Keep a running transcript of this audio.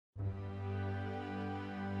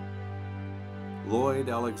Lloyd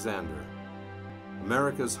Alexander,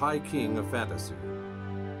 America's High King of Fantasy.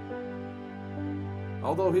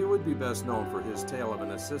 Although he would be best known for his tale of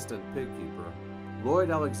an assistant pig keeper,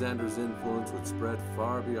 Lloyd Alexander's influence would spread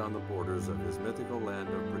far beyond the borders of his mythical land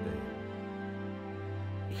of Bretagne.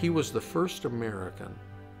 He was the first American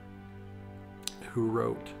who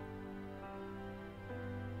wrote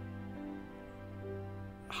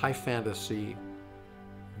high fantasy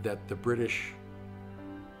that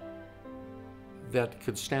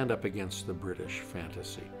could stand up against the British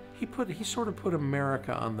fantasy. He sort of put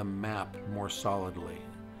America on the map more solidly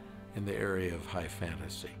in the area of high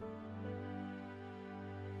fantasy.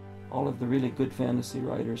 All of the really good fantasy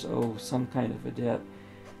writers owe some kind of a debt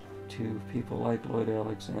to people like Lloyd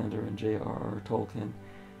Alexander and J.R.R. Tolkien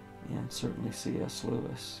and certainly C.S.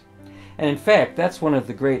 Lewis. And in fact, that's one of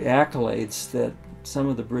the great accolades that some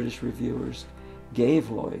of the British reviewers gave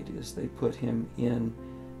Lloyd, is they put him in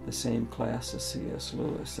the same class as C.S.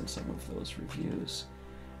 Lewis in some of those reviews.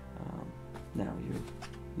 Now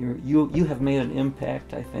you have made an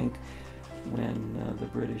impact, I think, when the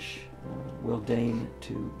British will deign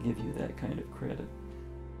to give you that kind of credit.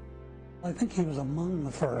 I think he was among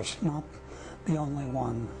the first, not the only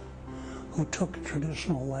one, who took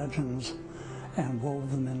traditional legends and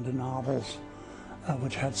wove them into novels,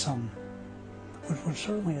 which were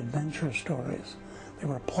certainly adventure stories. They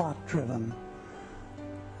were plot-driven,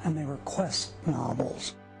 and they were quest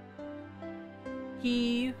novels.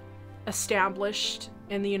 He established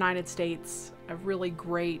in the United States a really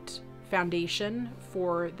great foundation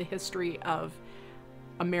for the history of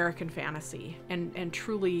American fantasy, and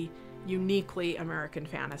truly uniquely American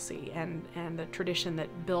fantasy, and a tradition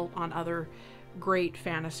that built on other great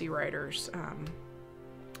fantasy writers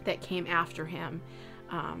that came after him,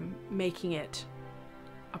 making it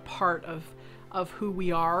a part of who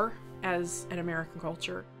we are as an American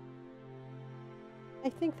culture. I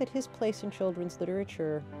think that his place in children's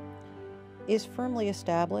literature is firmly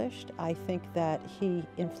established. I think that he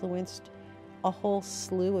influenced a whole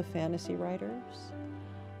slew of fantasy writers.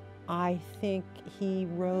 I think he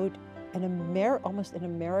wrote almost an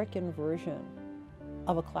American version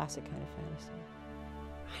of a classic kind of fantasy.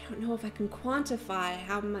 I don't know if I can quantify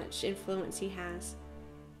how much influence he has.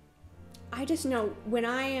 I just know when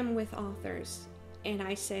I am with authors and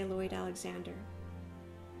I say Lloyd Alexander,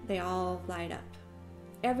 they all light up.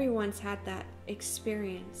 Everyone's had that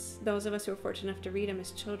experience, those of us who are fortunate enough to read him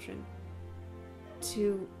as children,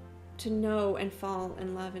 to know and fall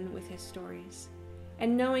in love with his stories.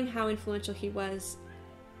 And knowing how influential he was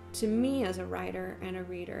to me as a writer and a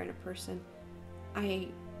reader and a person,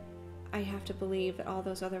 I have to believe that all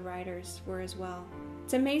those other writers were as well.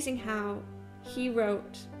 It's amazing how he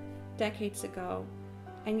wrote decades ago,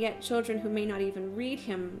 and yet children who may not even read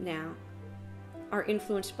him now are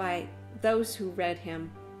influenced by those who read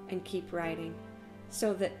him and keep writing.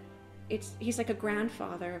 So that he's like a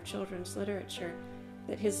grandfather of children's literature,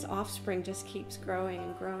 that his offspring just keeps growing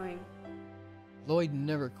and growing. Lloyd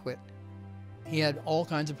never quit. He had all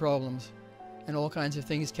kinds of problems and all kinds of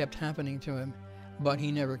things kept happening to him, but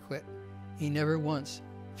he never quit. He never once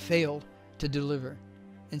failed to deliver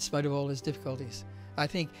in spite of all his difficulties. I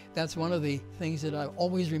think that's one of the things that I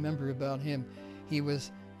always remember about him. He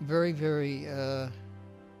was very, very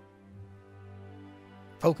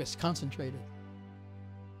focused, concentrated.